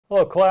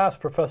Hello class,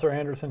 Professor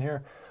Anderson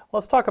here.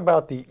 Let's talk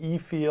about the E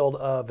field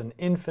of an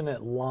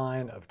infinite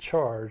line of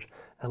charge,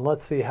 and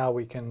let's see how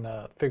we can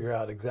figure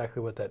out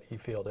exactly what that E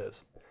field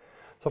is.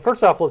 So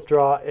first off, let's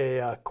draw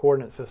a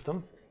coordinate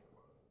system.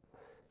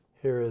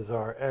 Here is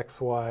our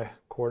XY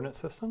coordinate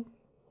system.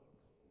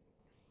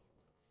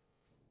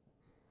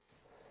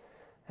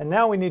 And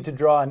now we need to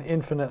draw an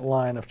infinite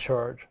line of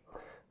charge.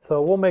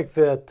 So we'll make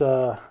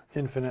that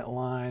infinite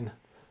line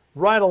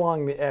right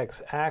along the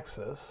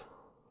x-axis.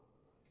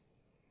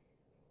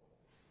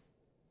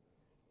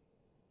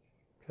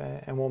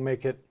 Okay, and we'll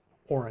make it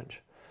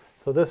orange.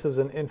 So this is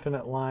an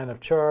infinite line of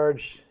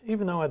charge.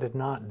 Even though I did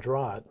not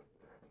draw it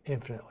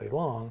infinitely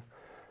long,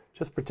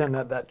 just pretend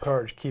that that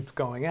charge keeps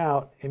going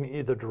out in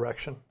either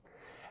direction.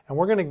 And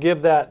we're going to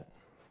give that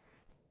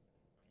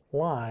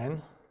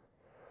line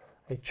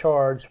a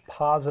charge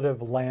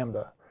positive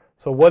lambda.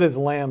 So what is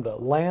lambda?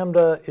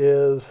 Lambda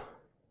is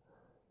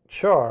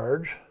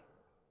charge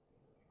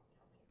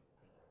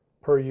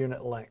per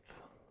unit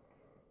length.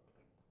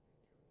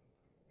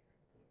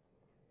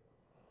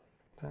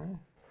 Okay.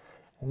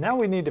 And now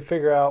we need to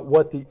figure out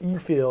what the E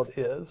field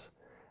is.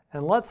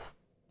 And let's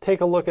take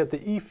a look at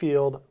the E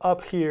field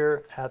up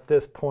here at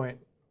this point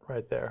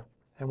right there.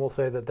 And we'll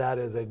say that that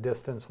is a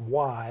distance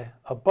y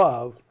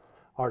above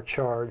our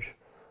charge,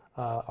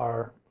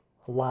 our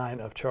line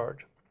of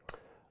charge.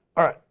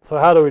 All right, so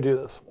how do we do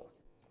this?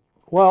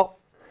 Well,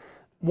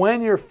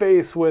 when you're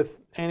faced with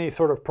any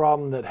sort of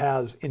problem that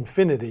has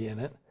infinity in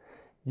it,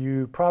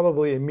 you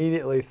probably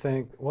immediately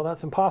think, well,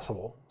 that's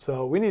impossible.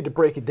 So we need to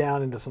break it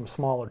down into some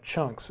smaller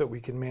chunks that we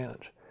can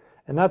manage.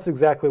 And that's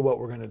exactly what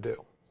we're going to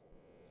do.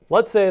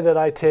 Let's say that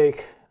I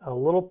take a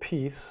little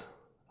piece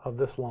of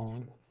this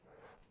line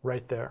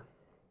right there.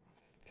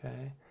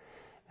 Okay?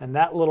 And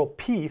that little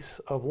piece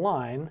of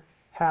line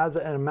has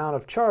an amount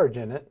of charge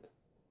in it,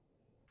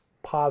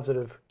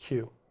 positive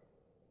Q.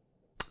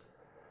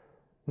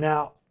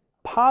 Now,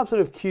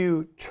 positive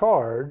Q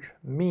charge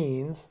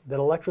means that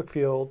electric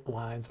field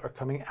lines are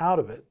coming out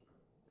of it.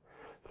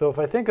 So if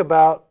I think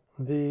about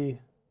the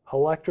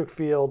electric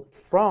field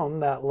from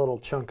that little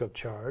chunk of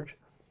charge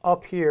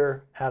up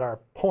here at our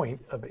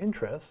point of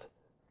interest,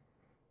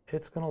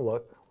 it's going to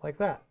look like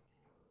that.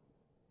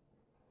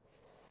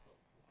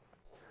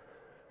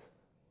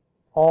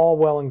 All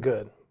well and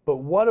good. But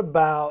what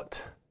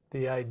about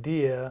the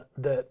idea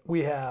that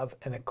we have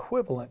an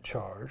equivalent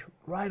charge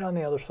right on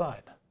the other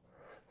side?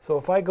 So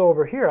if I go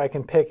over here, I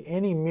can pick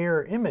any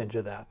mirror image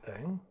of that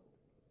thing,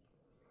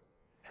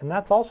 and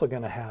that's also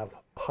going to have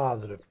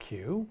positive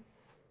Q,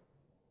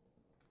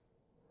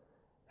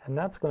 and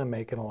that's going to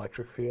make an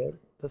electric field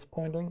that's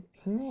pointing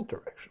in that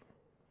direction.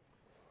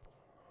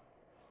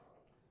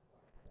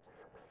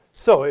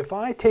 So if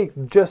I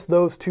take just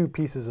those two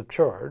pieces of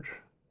charge,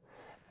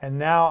 and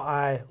now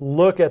I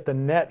look at the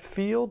net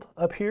field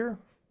up here,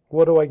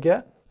 what do I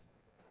get?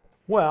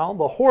 Well,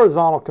 the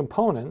horizontal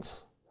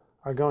components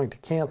are going to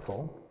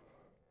cancel.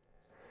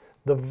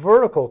 The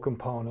vertical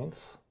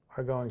components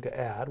are going to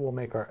add. We'll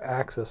make our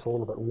axis a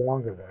little bit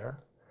longer there.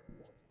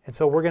 And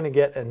so we're going to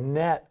get a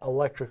net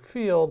electric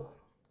field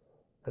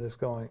that is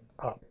going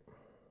up.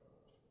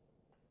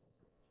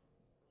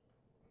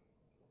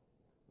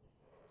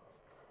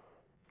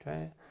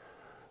 Okay.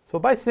 So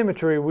by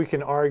symmetry, we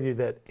can argue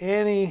that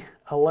any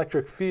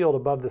electric field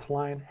above this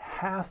line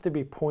has to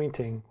be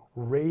pointing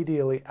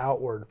radially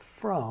outward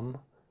from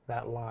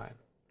that line.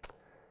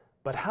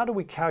 But how do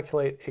we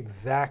calculate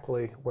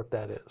exactly what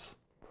that is?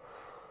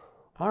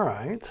 All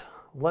right,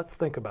 let's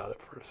think about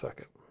it for a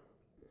second.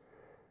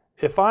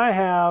 If I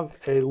have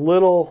a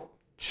little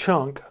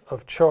chunk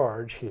of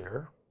charge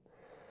here,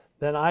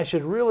 then I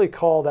should really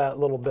call that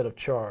little bit of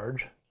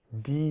charge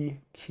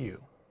dq.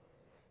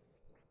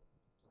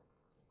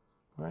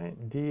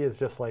 Right? D is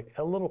just like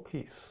a little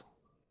piece.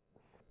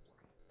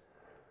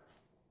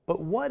 But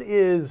what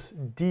is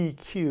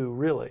dq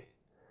really?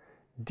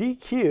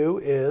 dq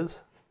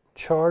is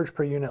charge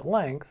per unit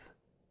length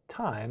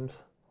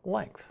times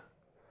length.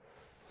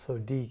 So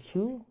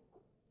dq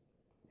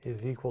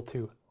is equal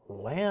to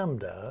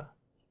lambda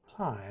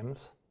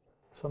times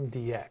some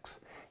dx.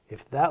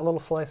 If that little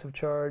slice of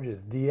charge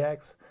is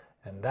dx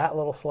and that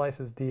little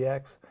slice is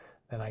dx,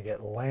 then I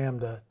get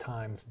lambda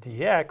times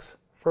dx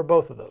for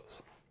both of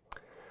those.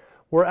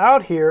 We're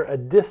out here a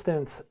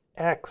distance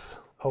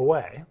x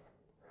away.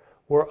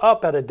 We're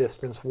up at a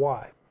distance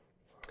y.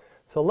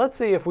 So let's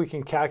see if we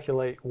can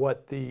calculate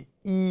what the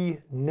E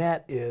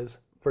net is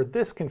for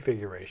this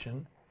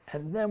configuration,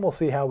 and then we'll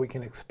see how we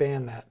can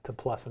expand that to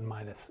plus and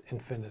minus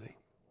infinity.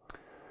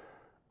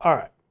 All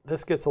right,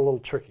 this gets a little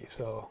tricky,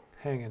 so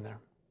hang in there.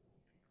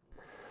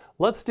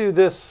 Let's do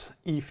this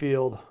E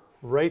field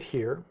right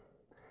here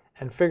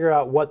and figure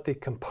out what the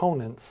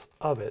components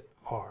of it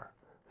are.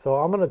 So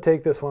I'm going to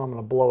take this one, I'm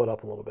going to blow it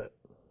up a little bit.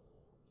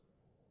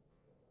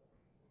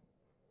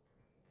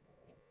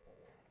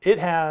 It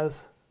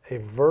has a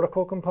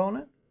vertical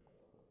component,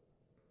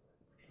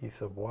 E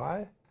sub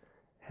y,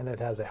 and it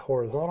has a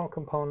horizontal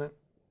component,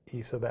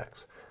 E sub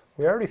x.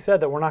 We already said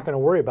that we're not going to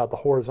worry about the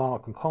horizontal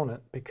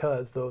component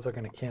because those are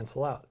going to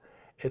cancel out.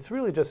 It's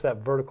really just that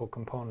vertical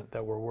component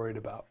that we're worried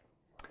about.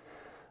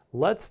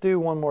 Let's do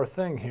one more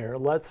thing here.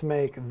 Let's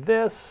make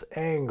this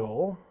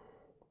angle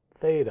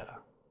theta.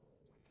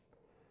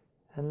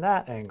 And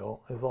that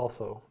angle is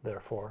also,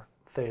 therefore,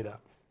 theta.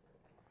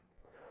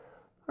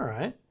 All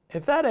right.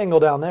 If that angle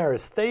down there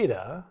is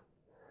theta,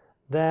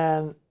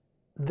 then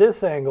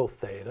this angle's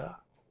theta.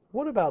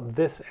 What about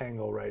this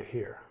angle right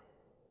here?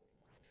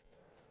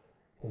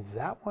 Is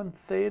that one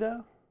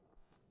theta?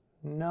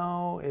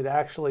 No, it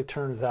actually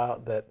turns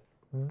out that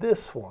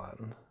this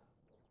one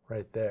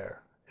right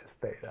there is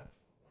theta.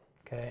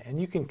 Okay,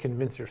 and you can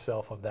convince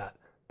yourself of that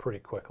pretty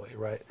quickly,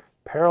 right?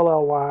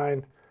 Parallel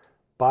line,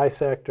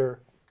 bisector,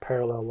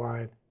 parallel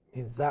line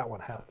means that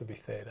one has to be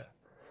theta.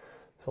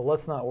 So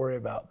let's not worry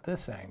about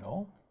this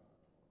angle,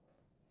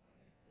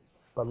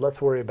 but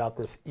let's worry about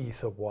this E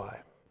sub y.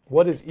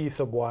 What is E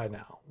sub y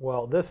now?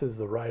 Well, this is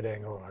the right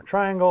angle in our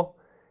triangle.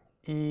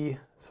 E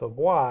sub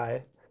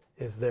y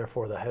is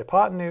therefore the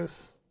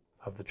hypotenuse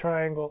of the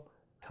triangle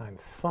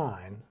times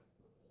sine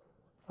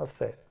of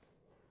theta.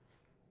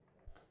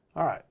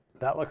 All right,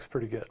 that looks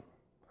pretty good.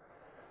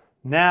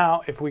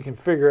 Now, if we can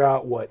figure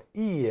out what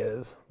E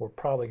is, we're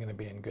probably going to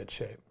be in good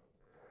shape.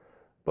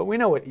 But we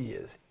know what E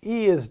is.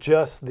 E is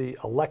just the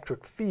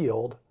electric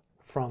field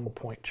from a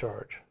point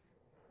charge.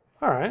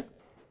 All right,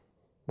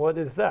 what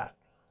is that?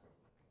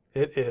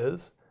 It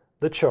is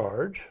the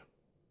charge,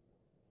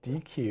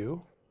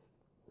 dq,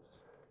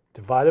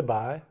 divided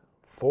by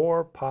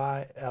 4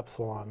 pi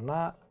epsilon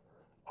naught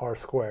r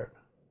squared.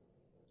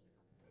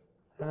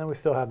 And then we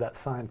still have that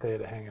sine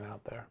theta hanging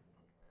out there.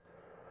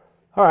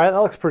 All right, that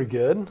looks pretty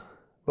good.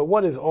 But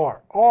what is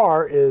r?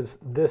 R is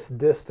this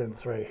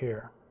distance right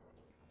here.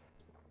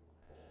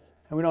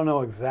 And we don't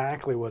know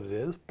exactly what it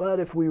is, but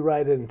if we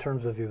write it in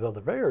terms of these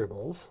other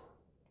variables,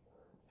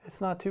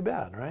 it's not too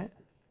bad, right?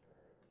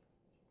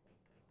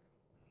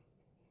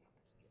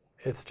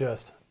 It's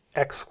just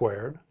x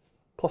squared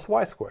plus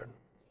y squared.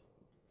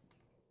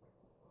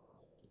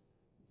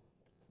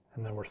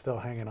 And then we're still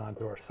hanging on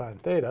to our sine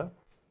theta.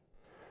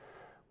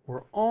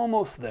 We're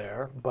almost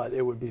there, but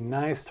it would be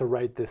nice to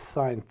write this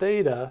sine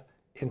theta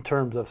in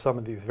terms of some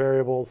of these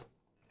variables,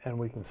 and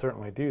we can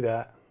certainly do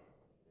that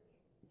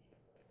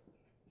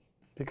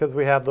because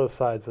we have those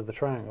sides of the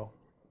triangle.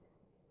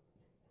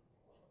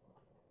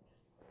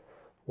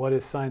 What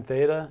is sine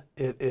theta?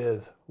 It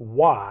is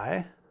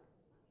y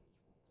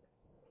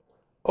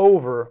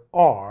over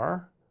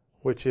r,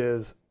 which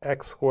is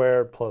x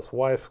squared plus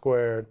y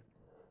squared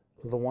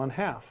to the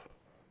 1/2.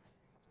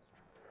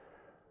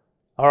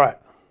 All right,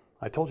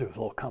 I told you it was a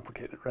little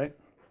complicated, right?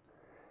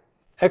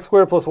 X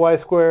squared plus y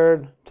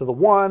squared to the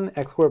 1,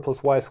 x squared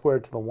plus y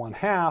squared to the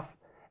 1/2.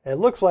 It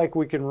looks like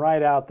we can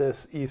write out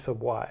this E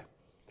sub y,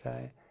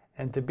 okay?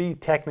 And to be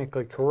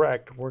technically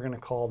correct, we're going to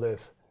call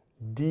this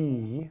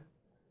d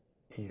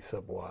E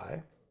sub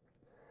y,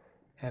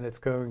 and it's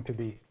going to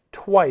be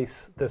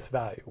twice this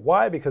value.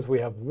 Why? Because we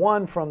have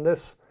 1 from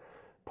this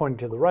pointing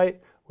to the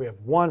right, we have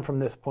 1 from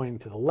this pointing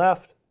to the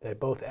left. They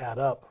both add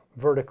up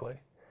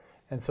vertically.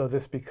 And so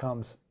this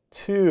becomes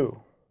 2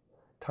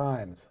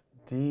 times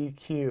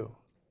dq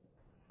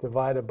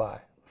divided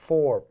by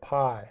 4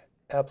 pi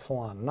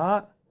epsilon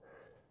naught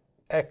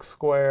x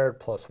squared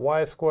plus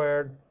y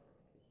squared.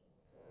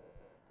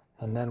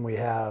 And then we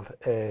have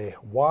a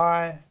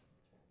y,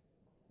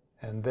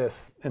 and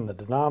this in the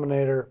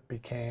denominator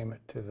became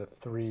to the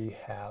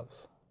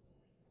 3/2.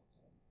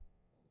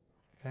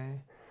 Okay,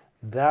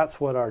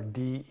 that's what our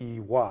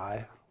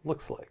dEy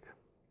looks like.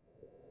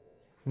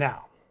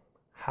 Now,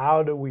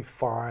 how do we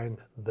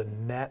find the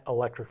net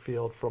electric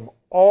field from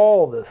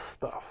all this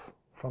stuff,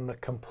 from the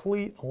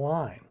complete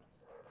line?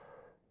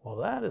 Well,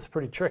 that is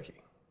pretty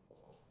tricky.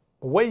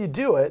 The way you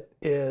do it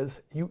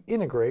is you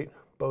integrate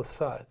both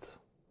sides,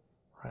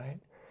 right?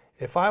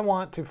 If I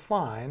want to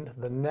find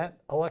the net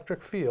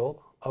electric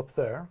field up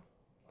there,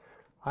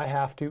 I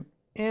have to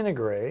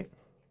integrate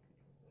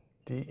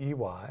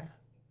dEy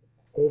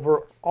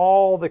over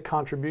all the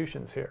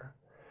contributions here,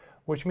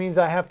 which means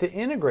I have to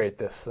integrate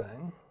this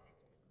thing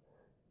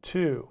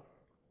to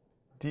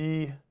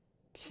dqy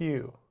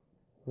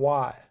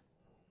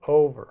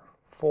over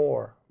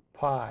 4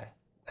 pi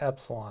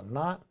epsilon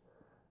naught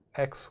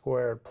x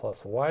squared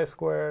plus y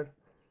squared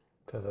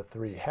to the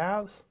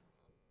 3/2.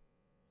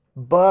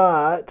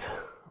 But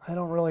I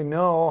don't really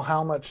know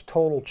how much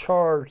total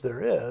charge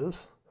there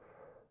is.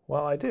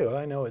 Well, I do.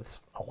 I know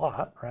it's a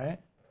lot, right?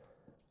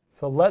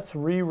 So let's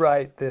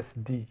rewrite this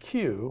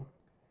dq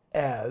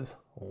as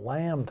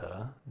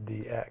lambda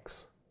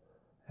dx.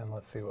 And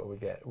let's see what we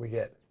get. We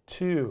get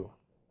 2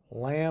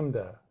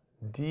 lambda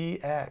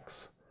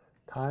dx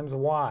times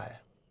y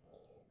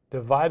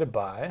divided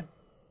by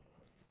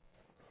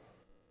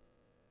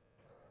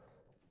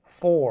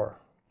 4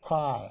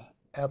 pi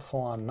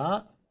epsilon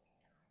naught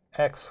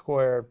x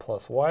squared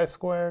plus y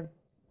squared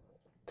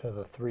to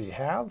the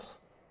 3/2.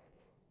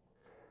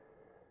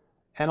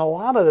 And a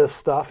lot of this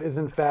stuff is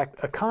in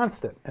fact a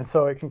constant, and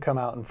so it can come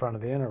out in front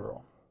of the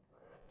integral.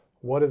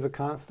 What is a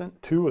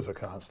constant? 2 is a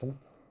constant.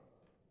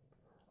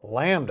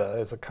 Lambda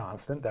is a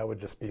constant. That would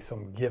just be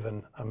some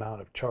given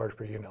amount of charge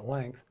per unit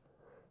length.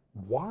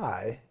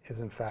 Y is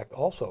in fact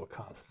also a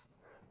constant,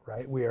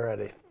 right? We are at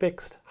a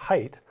fixed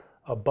height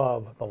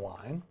above the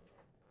line.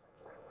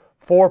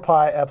 4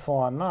 pi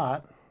epsilon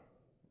naught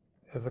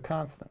is a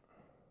constant.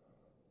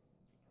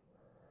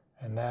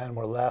 And then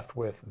we're left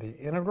with the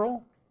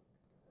integral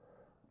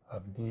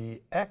of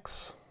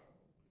dx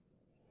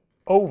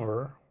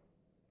over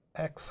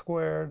x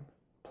squared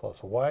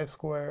plus y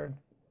squared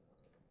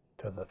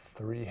to the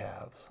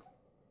 3/2.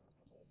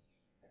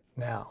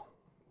 Now,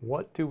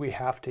 what do we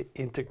have to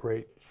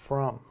integrate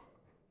from?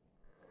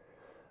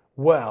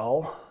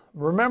 Well,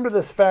 remember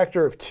this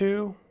factor of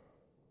 2?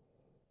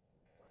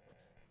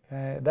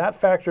 That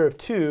factor of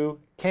 2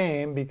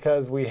 came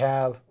because we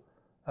have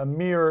a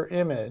mirror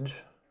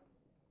image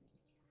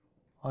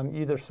on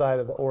either side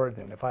of the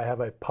origin. If I have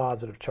a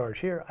positive charge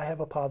here, I have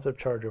a positive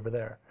charge over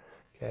there.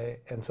 Okay?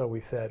 And so we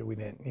said we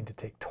didn't need to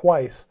take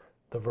twice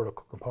the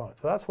vertical component.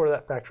 So that's where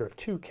that factor of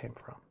 2 came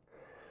from.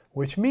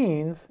 Which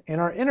means in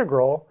our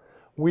integral,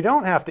 we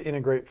don't have to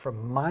integrate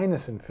from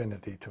minus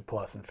infinity to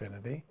plus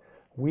infinity.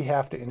 We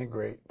have to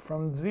integrate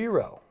from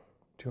 0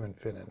 to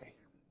infinity.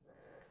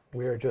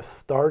 We are just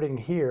starting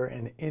here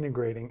and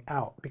integrating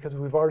out because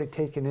we've already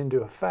taken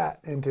into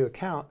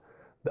account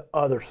the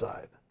other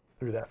side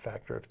through that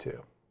factor of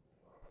 2.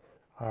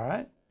 All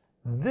right?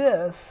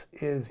 This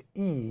is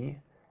E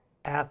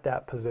at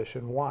that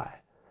position Y.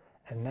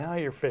 And now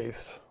you're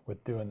faced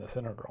with doing this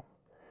integral.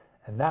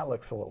 And that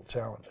looks a little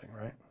challenging,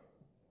 right?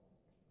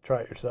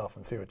 Try it yourself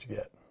and see what you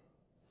get.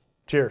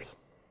 Cheers.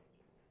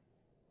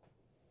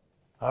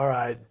 All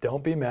right,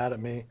 don't be mad at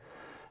me.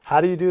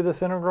 How do you do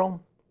this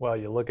integral? Well,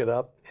 you look it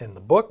up in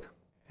the book,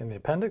 in the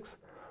appendix,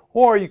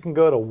 or you can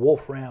go to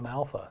Wolfram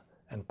Alpha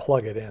and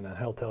plug it in and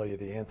he'll tell you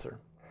the answer.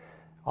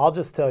 I'll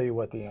just tell you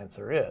what the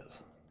answer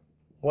is.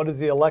 What is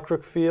the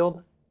electric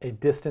field a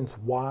distance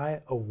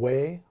y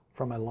away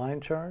from a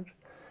line charge?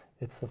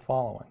 It's the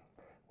following.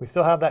 We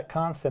still have that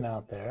constant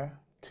out there,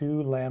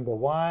 2 lambda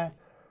y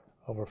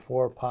over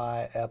 4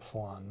 pi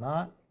epsilon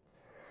naught.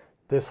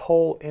 This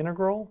whole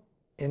integral,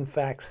 in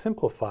fact,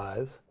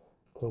 simplifies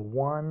to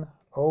 1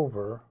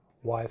 over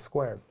y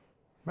squared.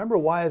 Remember,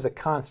 y is a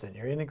constant.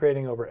 You're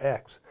integrating over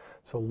x.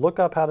 So look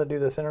up how to do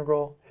this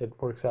integral. It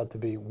works out to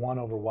be 1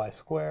 over y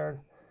squared.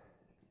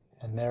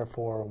 And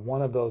therefore,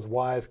 one of those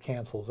y's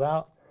cancels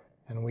out,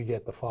 and we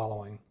get the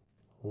following.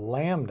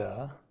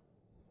 Lambda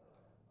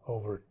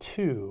over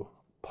 2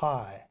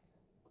 pi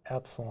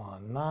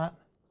epsilon naught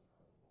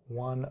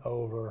 1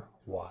 over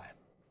y.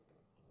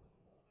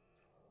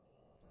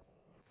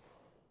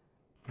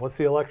 What's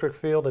the electric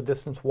field a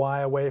distance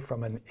y away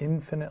from an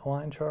infinite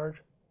line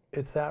charge?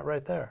 It's that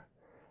right there.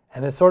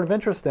 And it's sort of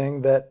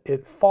interesting that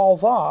it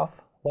falls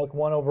off like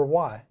 1 over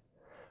y.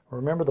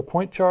 Remember the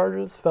point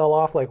charges fell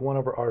off like 1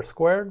 over r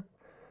squared?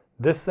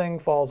 This thing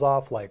falls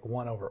off like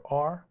 1 over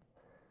r.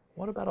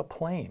 What about a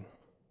plane?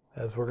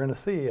 As we're going to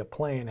see, a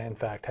plane, in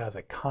fact, has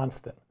a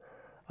constant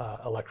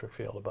electric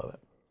field above it.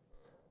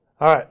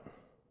 All right,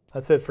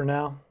 that's it for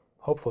now.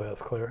 Hopefully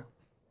that's clear.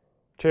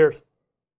 Cheers.